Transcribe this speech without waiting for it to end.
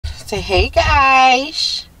Say hey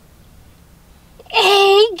guys.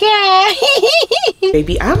 Hey guys.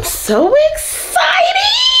 Baby, I'm so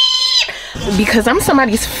excited because I'm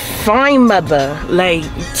somebody's fine mother. Like,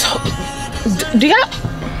 did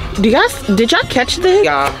y'all catch this?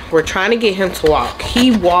 Y'all, we're trying to get him to walk.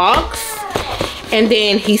 He walks and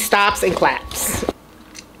then he stops and claps.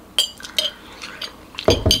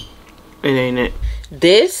 It ain't it.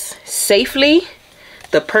 This Safely,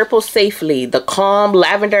 the purple Safely, the calm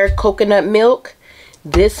lavender coconut milk.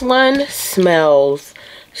 This one smells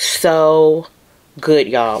so good,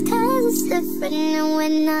 y'all. It's different and we're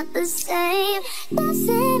not the same. Don't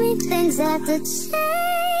say me things have to change.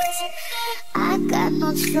 I got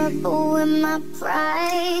no trouble with my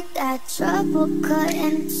pride. Got trouble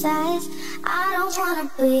cutting ties. I don't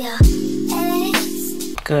wanna be a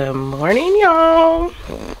ex. Good morning, y'all.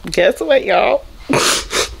 Guess what, y'all?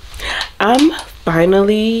 I'm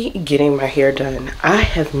finally getting my hair done. I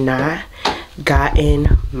have not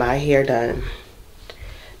gotten my hair done.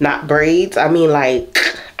 Not braids. I mean, like,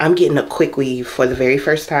 I'm getting a quick weave for the very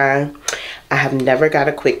first time. I have never got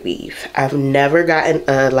a quick weave. I've never gotten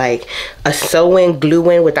a sew-in,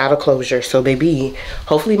 glue-in without a closure. So, baby,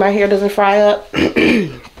 hopefully my hair doesn't fry up.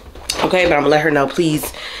 Okay, but I'm gonna let her know,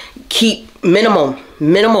 please keep minimal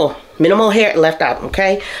hair left out,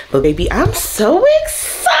 okay? But baby, I'm so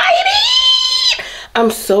excited. I'm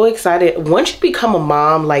so excited. Once you become a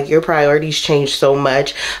mom, like, your priorities change so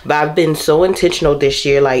much. But I've been so intentional this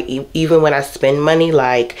year, like, even when I spend money,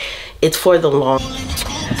 like, it's for the long.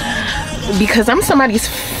 Because I'm somebody's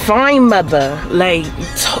fine mother. Like,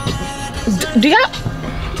 did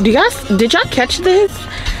y'all catch this?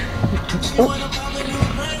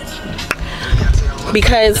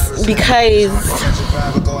 Because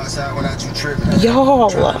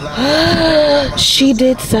y'all, she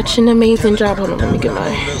did such an amazing job. Hold on, let me get my,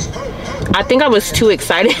 I think I was too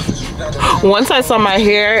excited. Once I saw my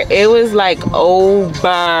hair, it was like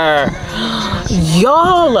over.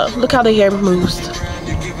 Y'all, look how the hair moves.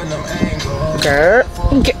 Girl,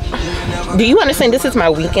 do you understand this is my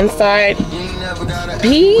weekend side?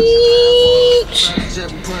 Beach.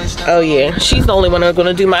 Oh yeah, she's the only one that's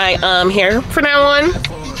gonna do my hair for now on.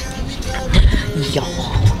 Y'all,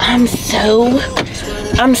 I'm so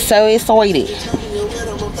excited.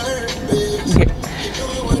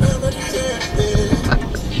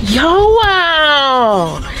 Yo,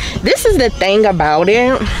 wow, this is the thing about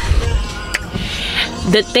it.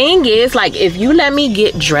 The thing is, like, if you let me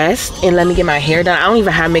get dressed and let me get my hair done, I don't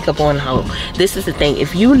even have makeup on. This is the thing.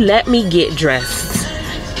 If you let me get dressed,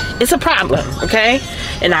 it's a problem, okay?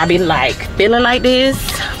 And I be like feeling like this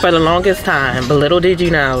for the longest time. But little did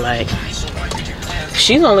you know, like,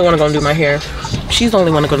 she's the only one gonna do my hair. She's the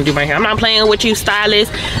only one gonna do my hair. I'm not playing with you,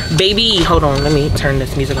 stylist. Baby, hold on, let me turn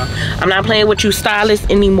this music on. I'm not playing with you,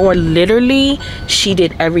 stylist, anymore. Literally, she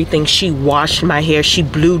did everything. She washed my hair. She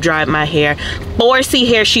blew dried my hair. 4C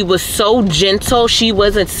hair, she was so gentle. She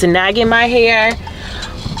wasn't snagging my hair.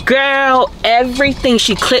 Girl, everything.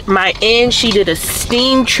 She clipped my ends. She did a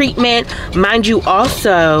steam treatment. Mind you,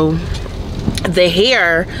 also, the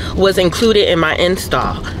hair was included in my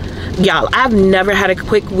install. Y'all, I've never had a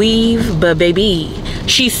quick weave, but baby,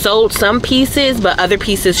 she sold some pieces, but other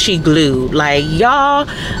pieces she glued. Like, y'all,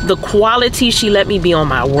 the quality, she let me be on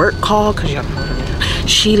my work call, because y'all,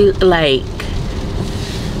 she, like,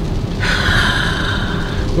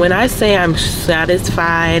 when I say I'm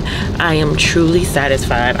satisfied, I am truly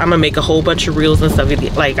satisfied. I'm gonna make a whole bunch of reels and stuff.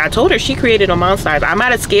 Like, I told her, she created on my side. I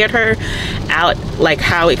might have scared her out, like,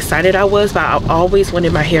 how excited I was, but I always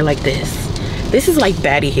wanted my hair like this. This is like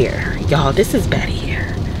baddie hair, y'all. This is baddie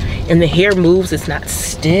hair, and the hair moves. It's not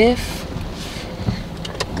stiff.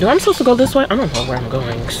 Do I'm supposed to go this way? I don't know where I'm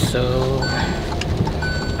going, so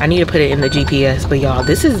I need to put it in the GPS. But y'all,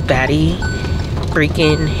 this is baddie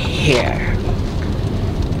freaking hair.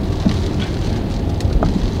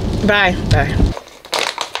 Bye, bye.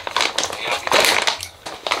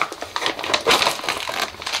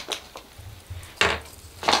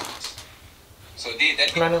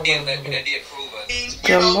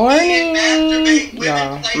 Good morning,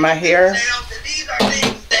 y'all. My hair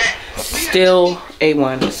still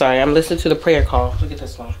A1. Sorry, I'm listening to the prayer call. Look at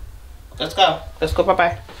this one. Let's go. Let's go.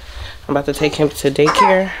 Bye-bye. I'm about to take him to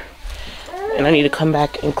daycare, and I need to come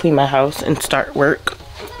back and clean my house and start work.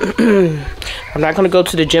 I'm not going to go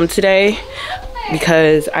to the gym today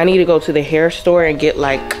because I need to go to the hair store and get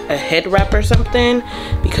like a head wrap or something,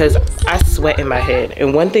 because I sweat in my head.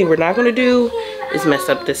 And one thing we're not going to do is mess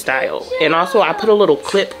up the style. And also, I put a little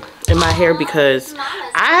clip in my hair because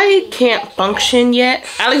I can't function yet.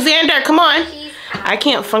 Alexander, come on. I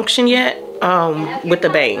can't function yet with the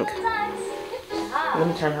bang. Let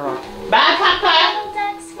me turn her on. Bye, Papa.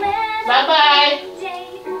 Bye-bye.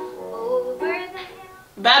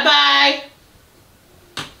 Bye-bye.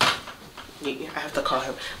 Yeah, I have to call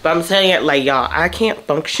him. But I'm saying it like, y'all, I can't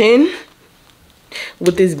function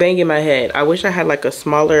with this bang in my head. I wish I had like a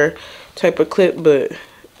smaller type of clip, but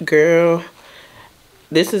girl,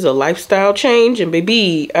 this is a lifestyle change. And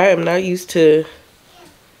baby, I am not used to...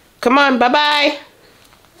 Come on, bye-bye.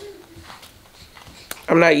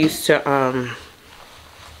 I'm not used to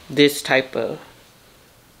this type of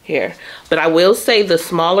hair. But I will say the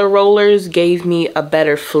smaller rollers gave me a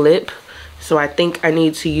better flip. So I think I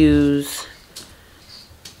need to use...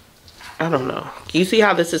 I don't know. You see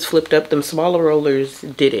how this is flipped up? Them smaller rollers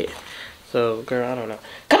did it. So, girl, I don't know.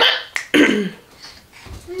 Come on!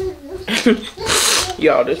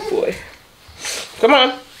 Y'all, this boy. Come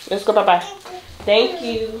on. Let's go bye-bye. Thank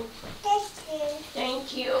you.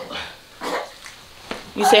 Thank you.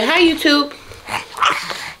 You say hi, YouTube.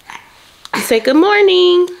 You say good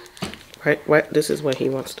morning. Right? What? This is what he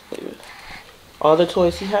wants to play with. All the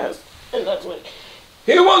toys he has. And that's what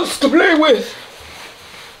he wants to play with.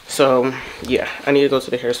 So, yeah. I need to go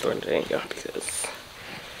to the hair store today, y'all. Because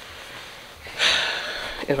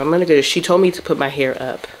if I'm gonna go, she told me to put my hair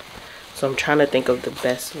up. So I'm trying to think of the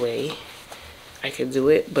best way I could do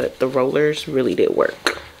it. But the rollers really did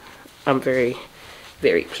work. I'm very,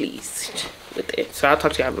 very pleased with it. So I'll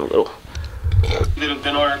talk to you in a little. That have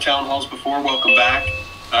been on our town halls before, welcome back.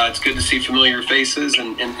 It's good to see familiar faces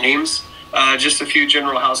and names. Just a few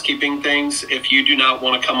general housekeeping things. If you do not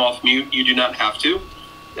want to come off mute, you do not have to.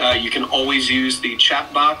 You can always use the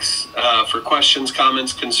chat box for questions,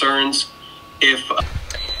 comments, concerns.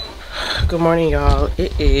 Good morning, y'all.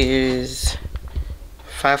 It is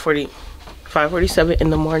 5:47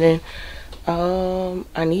 in the morning.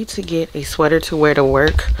 I need to get a sweater to wear to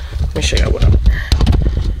work. Let me show y'all what I'm wearing.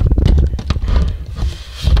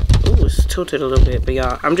 Ooh, it's tilted a little bit, but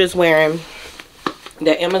y'all, I'm just wearing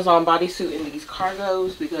the Amazon bodysuit and these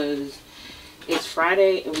cargos because it's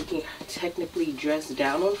Friday and we can technically dress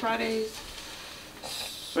down on Fridays.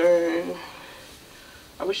 So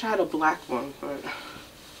I wish I had a black one, but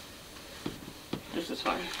this is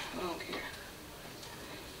fine. I don't care.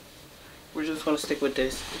 We're just gonna stick with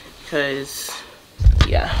this because,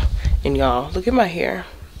 yeah. And y'all, look at my hair.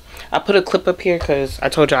 I put a clip up here because I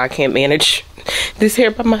told y'all I can't manage this hair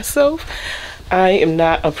by myself. I am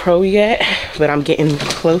not a pro yet, but I'm getting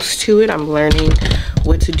close to it. I'm learning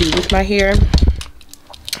what to do with my hair.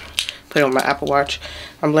 Put it on my Apple Watch.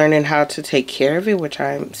 I'm learning how to take care of it, which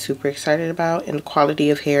I'm super excited about. And the quality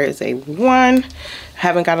of hair is A1.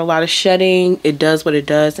 Haven't got a lot of shedding. It does what it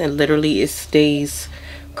does, and literally it stays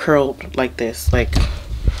curled like this. Like,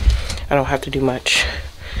 I don't have to do much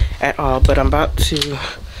at all. But I'm about to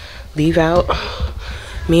leave out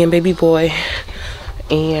me and baby boy.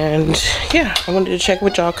 And yeah, I wanted to check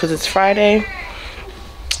with y'all because it's Friday.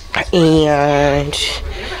 And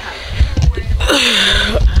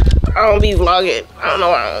I don't be vlogging. I don't know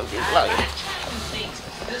why I don't be vlogging.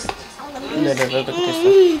 No, look at this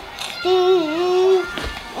stuff.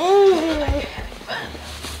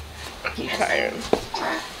 He's tired.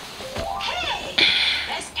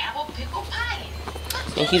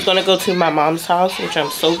 And he's gonna go to my mom's house, which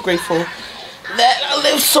I'm so grateful that I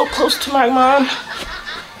live so close to my mom.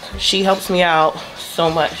 She helps me out so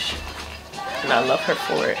much, and I love her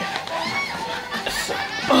for it.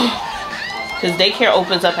 Because daycare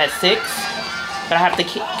opens up at 6, but I have to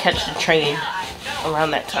catch the train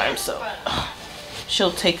around that time, so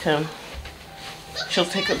she'll take him to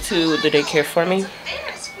the daycare for me.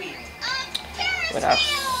 What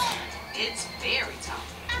else?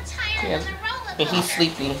 Yeah. And he's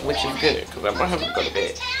sleeping, which is good because I want him to go to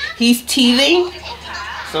bed. He's teething,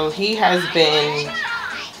 so he has been.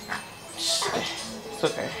 It's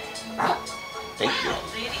okay. Thank you.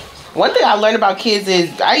 One thing I learned about kids is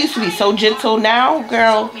I used to be so gentle. Now,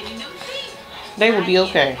 girl, they will be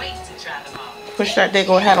okay. Push that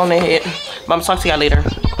dago hat on their head. But I'm talking to y'all later.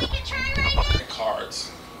 Cards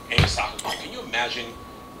and soccer. Can you imagine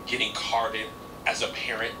getting carded as a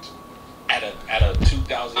parent at a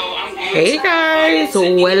 2000? Hey guys,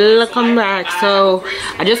 welcome back. So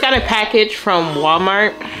I just got a package from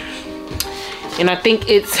Walmart, and I think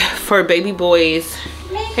it's for baby boys.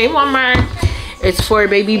 Hey Walmart, it's for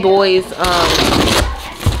baby boys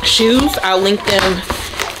shoes. I'll link them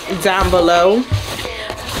down below.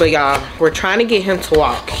 But y'all, we're trying to get him to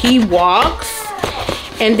walk. He walks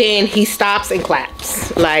and then he stops and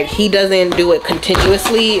claps. Like, he doesn't do it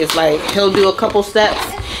continuously. It's like he'll do a couple steps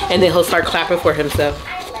and then he'll start clapping for himself.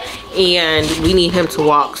 And we need him to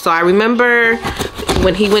walk. So I remember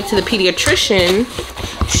when he went to the pediatrician,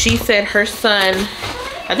 she said her son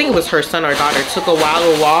I think it was her son or daughter, took a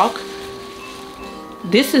while to walk.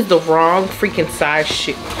 This is the wrong freaking size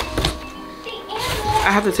shoe.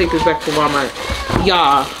 I have to take this back to Walmart.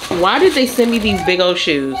 Y'all, why did they send me these big old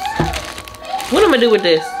shoes? What am I gonna do with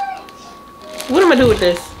this? What am I gonna do with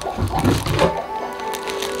this?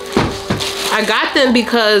 I got them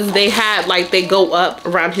because they had, like, they go up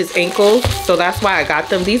around his ankles. So that's why I got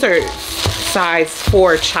them. These are size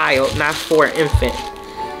for child, not for infant.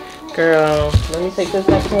 Girl, let me take this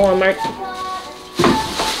back to Walmart.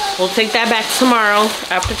 We'll take that back tomorrow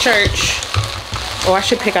after church. Oh, I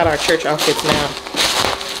should pick out our church outfits now.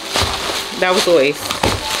 That was a waste.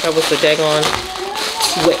 That was the daggone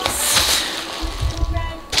waste.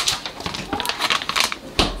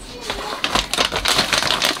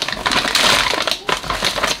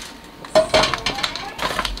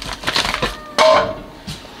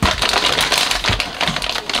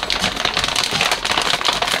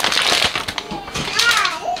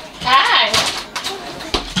 Hi.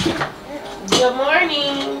 Good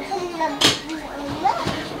morning.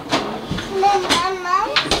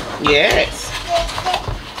 Yes.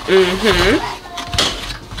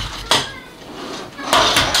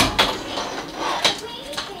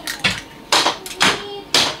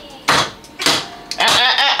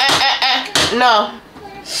 No.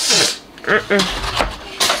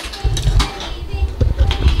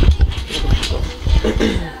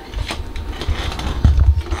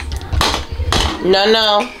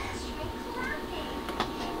 No.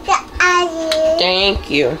 Thank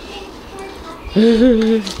you.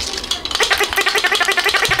 You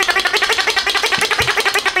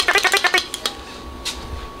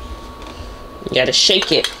gotta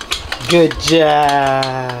shake it. Good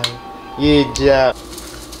job. Good job.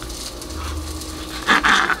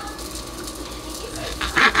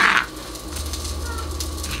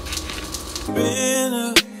 Been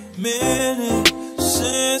a minute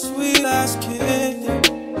since we last kicked.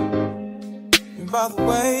 And by the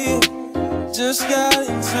way, just got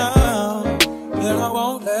in town, and I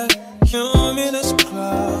won't let cumulus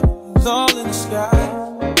clouds all in the sky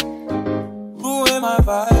ruin my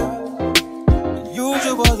vibe.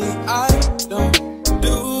 Usually I don't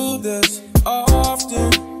do this often,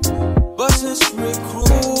 but since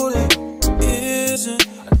recruiting isn't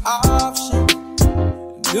an option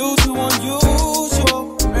due to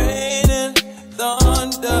unusual rain and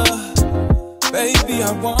thunder, baby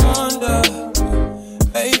I wonder,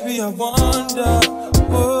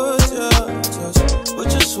 would you just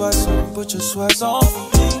put your sweats on for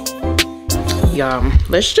me?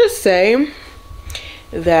 Let's just say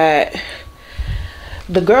that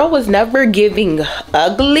the girl was never giving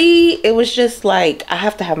ugly. It was just like, I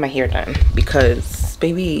have to have my hair done because,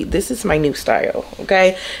 baby, this is my new style,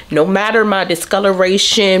 okay? No matter my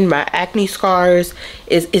discoloration, my acne scars,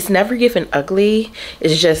 it's never given ugly.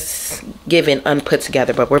 It's just given unput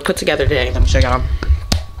together, but we're put together today. Let me show y'all.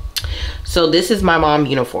 So this is my mom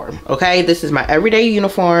uniform, okay? This is my everyday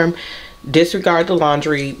uniform. Disregard the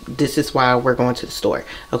laundry. This is why we're going to the store,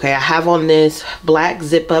 okay? I have on this black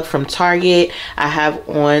zip up from Target. I have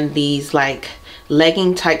on these like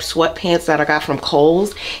legging type sweatpants that I got from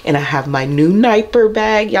Kohl's, and I have my new Niper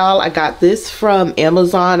bag, y'all. I got this from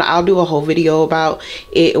Amazon. I'll do a whole video about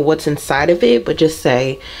it, what's inside of it, but just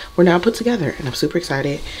say we're now put together, and I'm super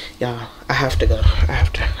excited, y'all. I have to go. I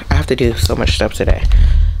have to do so much stuff today.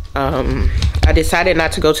 I decided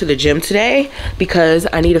not to go to the gym today because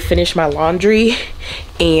I need to finish my laundry,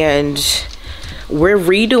 and we're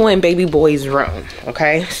redoing baby boy's room,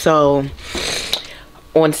 okay? So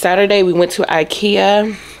on Saturday we went to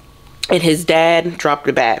IKEA and his dad dropped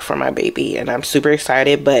a bag for my baby, and I'm super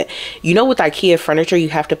excited. But you know, with IKEA furniture you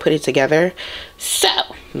have to put it together. So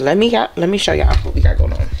let me show y'all what we got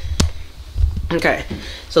going on. Okay,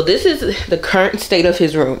 so this is the current state of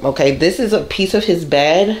his room, okay? This is a piece of his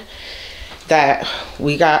bed that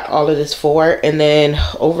we got all of this for. And then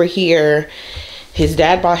over here, his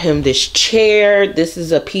dad bought him this chair. This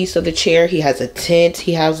is a piece of the chair. He has a tent.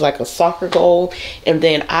 He has like a soccer goal. And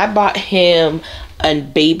then I bought him a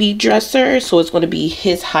baby dresser, so it's going to be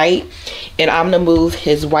his height. And I'm going to move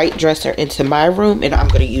his white dresser into my room, and I'm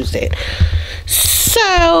going to use it.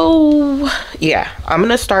 So yeah, I'm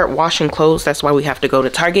gonna start washing clothes. That's why we have to go to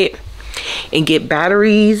Target and get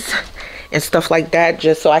batteries and stuff like that,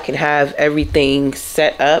 just so I can have everything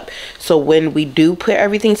set up, so when we do put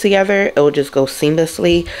everything together, it'll just go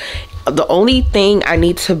seamlessly. The only thing I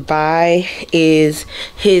need to buy is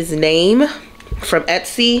his name from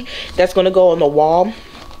Etsy. That's gonna go on the wall.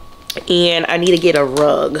 And I need to get a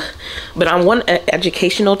rug, but I want an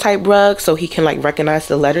educational type rug so he can like recognize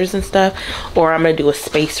the letters and stuff, or I'm gonna do a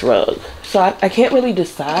space rug. So I can't really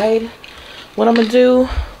decide what I'm gonna do,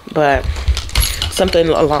 but something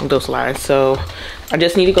along those lines. So I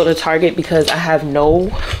just need to go to Target because I have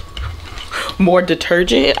no more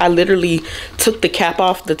detergent. I literally took the cap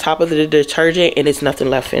off the top of the detergent and it's nothing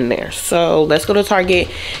left in there. So let's go to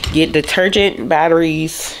Target, get detergent,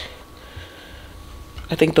 batteries.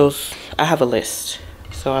 I think those, I have a list.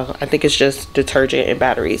 So I think it's just detergent and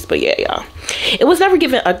batteries. But yeah, y'all, it was never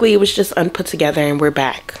given ugly. It was just unput together, and we're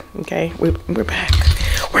back. Okay, we're back.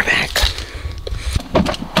 We're back.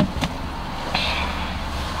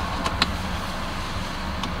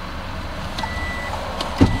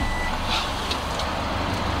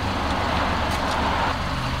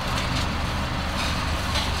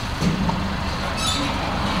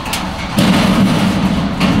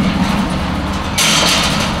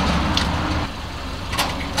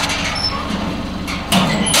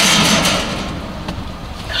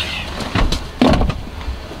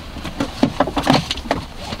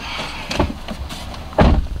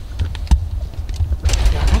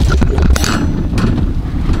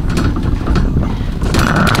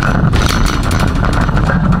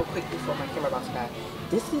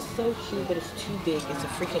 But it's too big. It's a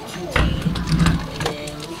freaking QT. And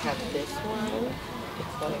then we have this one.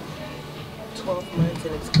 It's like 12 months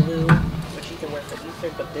and it's blue, which you can wear for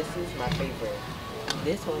Easter. But this is my favorite.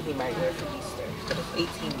 This one he might wear for Easter, but it's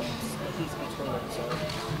 18 months and he's between them. So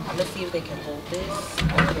I'm gonna see if they can hold this.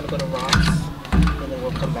 I'm gonna go to Ross and then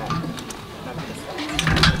we'll come back.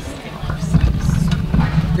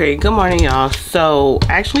 Okay, good morning, y'all. So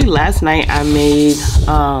actually last night I made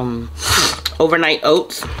overnight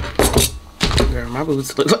oats. Girl, my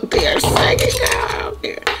boots look like they are sagging out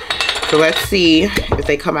there. So let's see if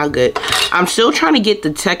they come out good. I'm still trying to get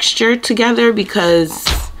the texture together because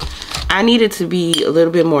I need it to be a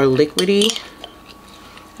little bit more liquidy.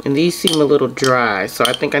 And these seem a little dry. So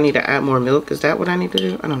I think I need to add more milk. Is that what I need to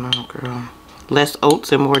do? I don't know, girl. Less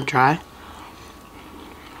oats and more dry.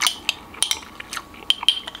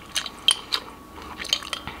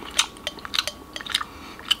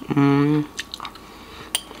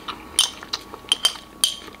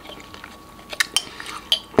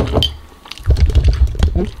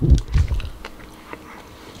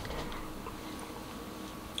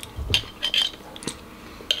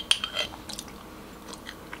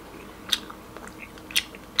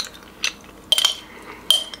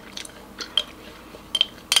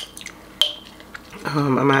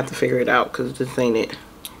 I'm gonna have to figure it out because this ain't it.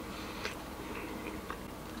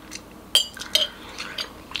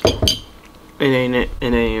 It ain't it.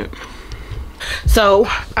 It ain't it. So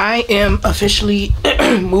I am officially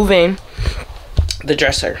moving the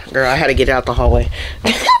dresser. Girl, I had to get it out the hallway.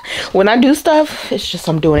 When I do stuff, it's just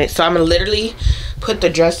I'm doing it. So I'm gonna literally put the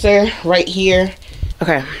dresser right here.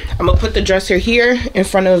 Okay, I'm gonna put the dresser here in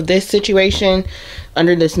front of this situation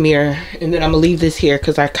under this mirror, and then I'm gonna leave this here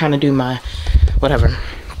because I kind of do my whatever.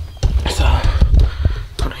 So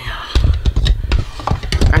hold on, y'all.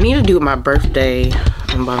 I need to do my birthday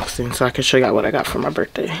unboxing so I can show y'all what I got for my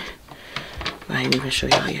birthday. I ain't even show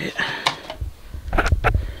y'all yet.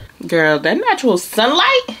 Girl, that natural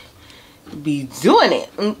sunlight be doing it.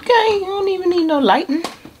 Okay, you don't even need no lighting.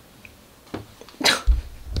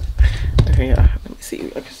 Okay, y'all, let me see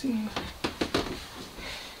if I can see.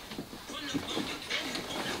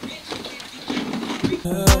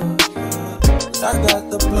 I got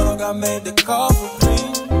the plug, I made the call for me.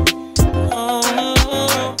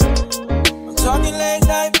 I'm talking late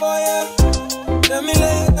night for you. Let me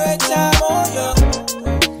lay a great time on you.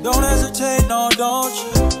 Don't hesitate, no, don't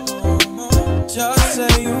you? Just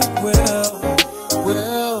say you will.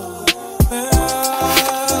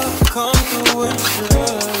 Come through and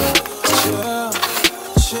chill.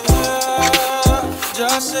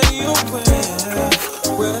 Just say you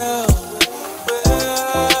will.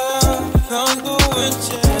 Come through and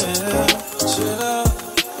chill.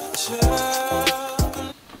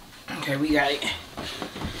 Okay, we got it.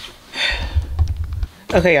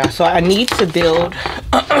 Okay, y'all, so I need to build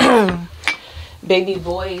baby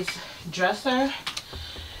boy's dresser, and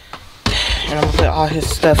I'm gonna put all his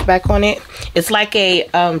stuff back on it. It's like a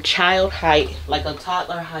child height, like a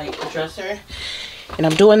toddler height dresser, and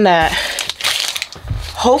I'm doing that.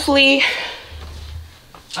 Hopefully,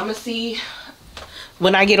 I'm gonna see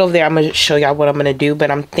when I get over there. I'm gonna show y'all what I'm gonna do,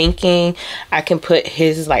 but I'm thinking I can put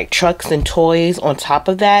his like trucks and toys on top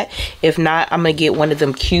of that. If not, I'm gonna get one of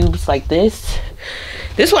them cubes like this.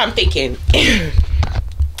 This is what I'm thinking.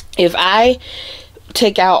 If I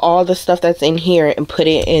take out all the stuff that's in here and put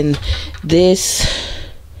it in this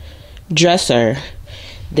dresser,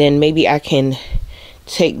 then maybe I can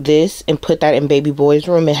take this and put that in baby boy's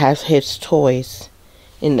room and have his toys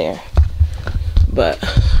in there. But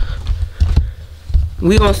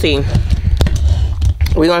we gonna see.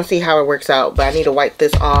 We're gonna see how it works out, but I need to wipe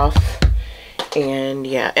this off. And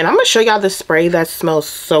yeah, and I'm gonna show y'all the spray that smells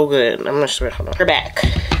so good. I'm gonna show you. Hold on. We're back.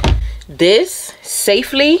 This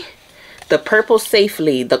Safely, the purple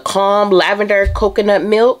Safely, the Calm Lavender Coconut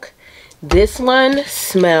Milk. This one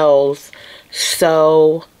smells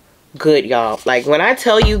so good, y'all. Like when I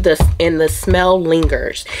tell you this, and the smell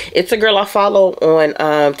lingers. It's a girl I follow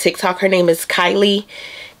on TikTok. Her name is Kylie,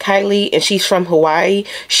 and she's from Hawaii.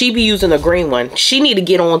 She be using the green one. She need to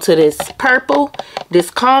get on to this purple. This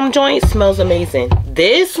Calm joint smells amazing.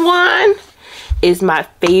 This one is my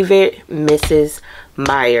favorite Mrs.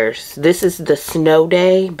 Myers. This is the Snow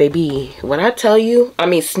Day, baby. When I tell you, I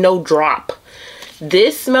mean Snowdrop.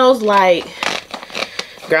 This smells like,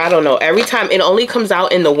 girl, I don't know. Every time, it only comes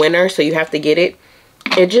out in the winter, so you have to get it.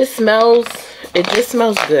 It just smells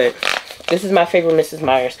good. This is my favorite Mrs.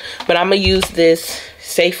 Myers. But I'm gonna use this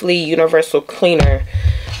Safely Universal Cleaner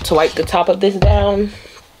to wipe the top of this down.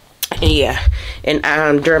 And yeah,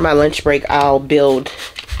 and during my lunch break, I'll build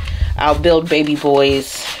baby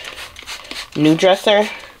boy's new dresser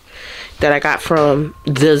that I got from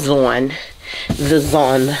the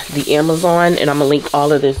Amazon, and I'm gonna link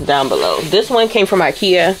all of this down below. This one came from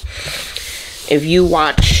IKEA. If you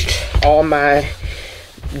watched all my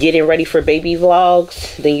getting ready for baby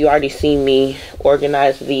vlogs, then you already seen me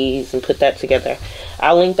organize these and put that together.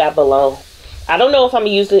 I'll link that below. I don't know if I'm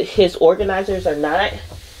gonna use his organizers or not.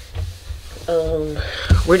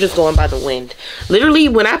 We're just going by the wind. Literally,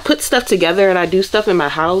 when I put stuff together and I do stuff in my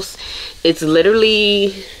house, it's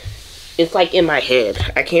like in my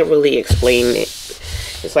head. I can't really explain it.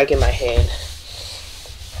 It's like in my head.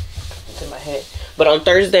 It's in my head. But on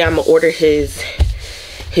Thursday, I'm gonna order his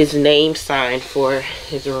name sign for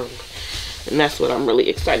his room, and that's what I'm really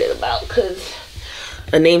excited about, because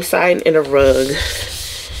a name sign and a rug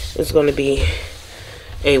is going to be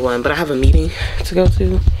A1. But I have a meeting to go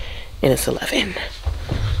to, and it's 11,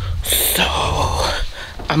 so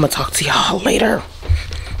I'm gonna talk to y'all later.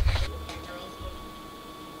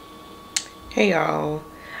 Hey y'all,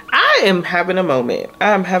 I am having a moment.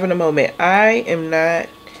 I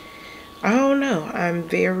don't know, I'm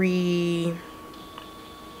very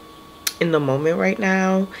in the moment right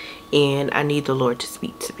now, and I need the Lord to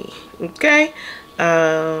speak to me. Okay.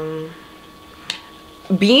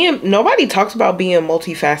 Nobody talks about being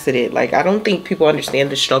multifaceted. Like, I don't think people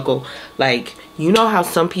understand the struggle. Like, you know how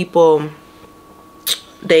some people,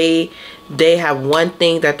 they have one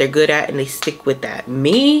thing that they're good at and they stick with that.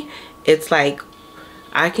 Me, it's like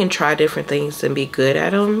I can try different things and be good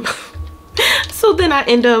at them. So then I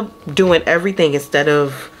end up doing everything instead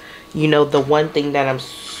of, you know, the one thing that I'm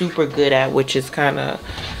super good at, which is kind of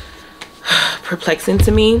perplexing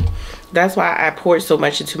to me. That's why I poured so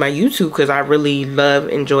much into my YouTube, because I really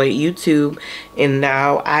enjoy YouTube. And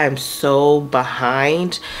now I am so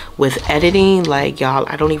behind with editing. Like, y'all,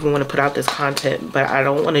 I don't even want to put out this content, but I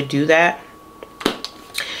don't want to do that.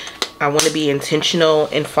 I want to be intentional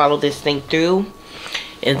and follow this thing through.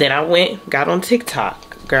 And then I got on TikTok.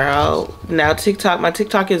 Girl, now my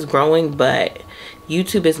TikTok is growing, but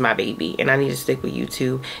YouTube is my baby, and I need to stick with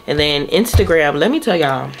YouTube. And then Instagram, let me tell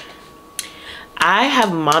y'all, I have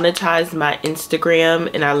monetized my Instagram,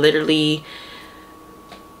 and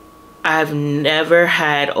I've never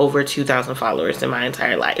had over 2,000 followers in my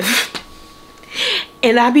entire life.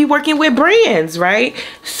 And I be working with brands, right?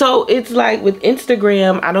 So it's like with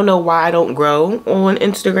Instagram, I don't know why I don't grow on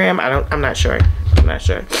Instagram. I'm not sure.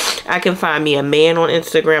 I can find me a man on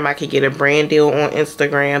Instagram. I can get a brand deal on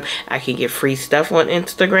Instagram. I can get free stuff on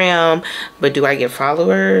Instagram. But do I get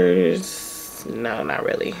followers? No, not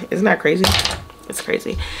really. Isn't that crazy? It's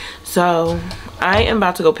crazy. So I am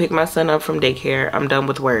about to go pick my son up from daycare. I'm done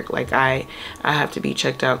with work. Like, I have to be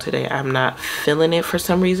checked out today. I'm not feeling it for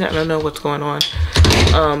some reason. I don't know what's going on.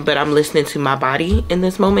 But I'm listening to my body in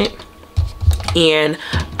this moment. And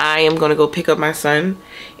I am going to go pick up my son.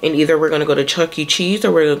 And either we're going to go to Chuck E. Cheese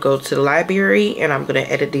or we're going to go to the library. And I'm going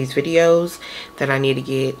to edit these videos that I need to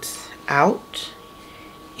get out.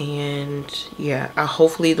 And yeah,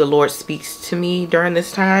 hopefully the Lord speaks to me during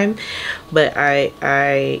this time. But I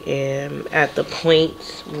am at the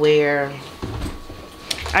point where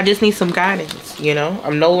I just need some guidance, you know.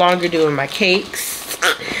 I'm no longer doing my cakes.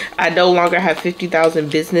 I no longer have 50,000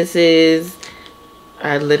 businesses.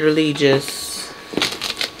 I literally just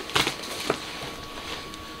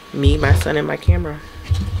me, my son, and my camera,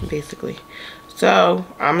 basically. So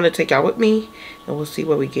I'm gonna take y'all with me, and we'll see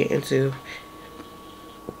what we get into.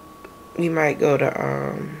 We might go to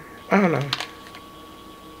I don't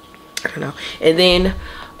know. And then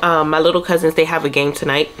my little cousins, they have a game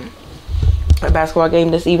tonight, a basketball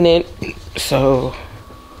game this evening. So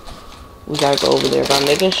we gotta go over there. But I'm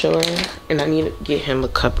making sure, and I need to get him a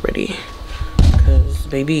cup ready. Cause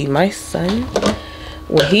baby, my son,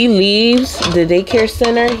 when he leaves the daycare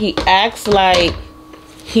center, he acts like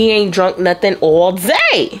he ain't drunk nothing all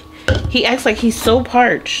day. He acts like he's so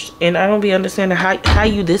parched, and I don't be understanding how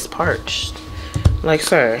you this parched. Like,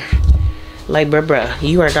 sir, like, bruh,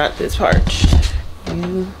 you are not this parched.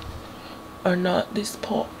 You are not this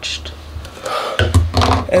parched.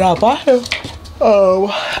 And I bought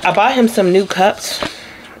him some new cups,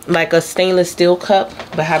 like a stainless steel cup.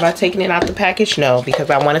 But have I taken it out the package? No, because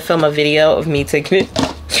I want to film a video of me taking it.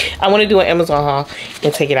 I want to do an Amazon haul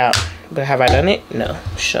and take it out. But have I done it? No.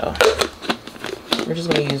 So we're just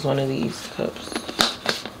gonna use one of these cups.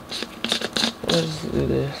 Let's do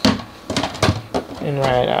this and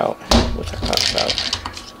ride out, which I talked about.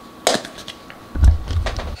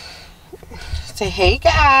 Say hey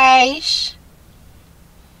guys.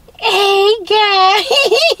 Hey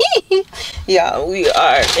guys. Yeah, we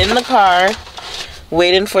are in the car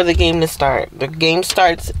waiting for the game to start. The game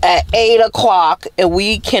starts at 8 o'clock and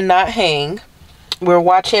we cannot hang. We're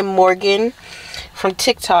watching Morgan from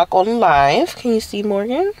TikTok on live. Can you see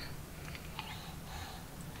Morgan?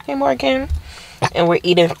 Hey Morgan. And we're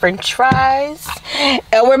eating french fries. And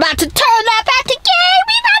we're about to turn up at the game.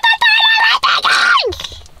 We about to turn up at the game.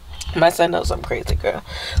 My son knows I'm crazy, girl.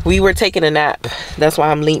 We were taking a nap. That's why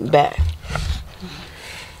I'm leaning back.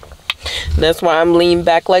 That's why I'm leaning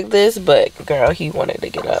back like this. But girl, he wanted to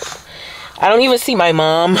get up. I don't even see my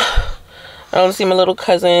mom. I don't see my little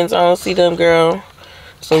cousins. I don't see them, girl.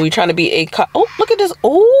 So we trying to be a oh, look at this.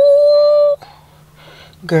 Oh,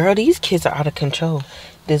 girl, these kids are out of control.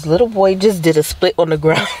 This little boy just did a split on the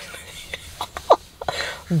ground.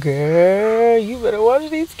 Girl, you better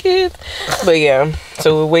watch these kids. But yeah,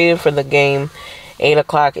 so we're waiting for the game. 8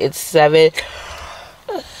 o'clock. It's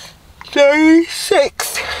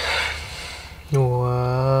 7:36.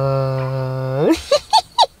 What?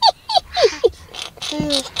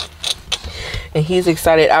 And he's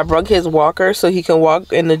excited. I broke his walker so he can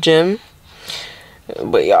walk in the gym.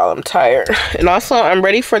 But y'all, I'm tired. And also, I'm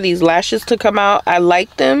ready for these lashes to come out. I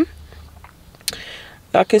like them.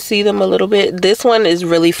 Y'all can see them a little bit. This one is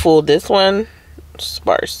really full. This one,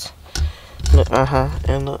 sparse.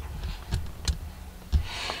 And look.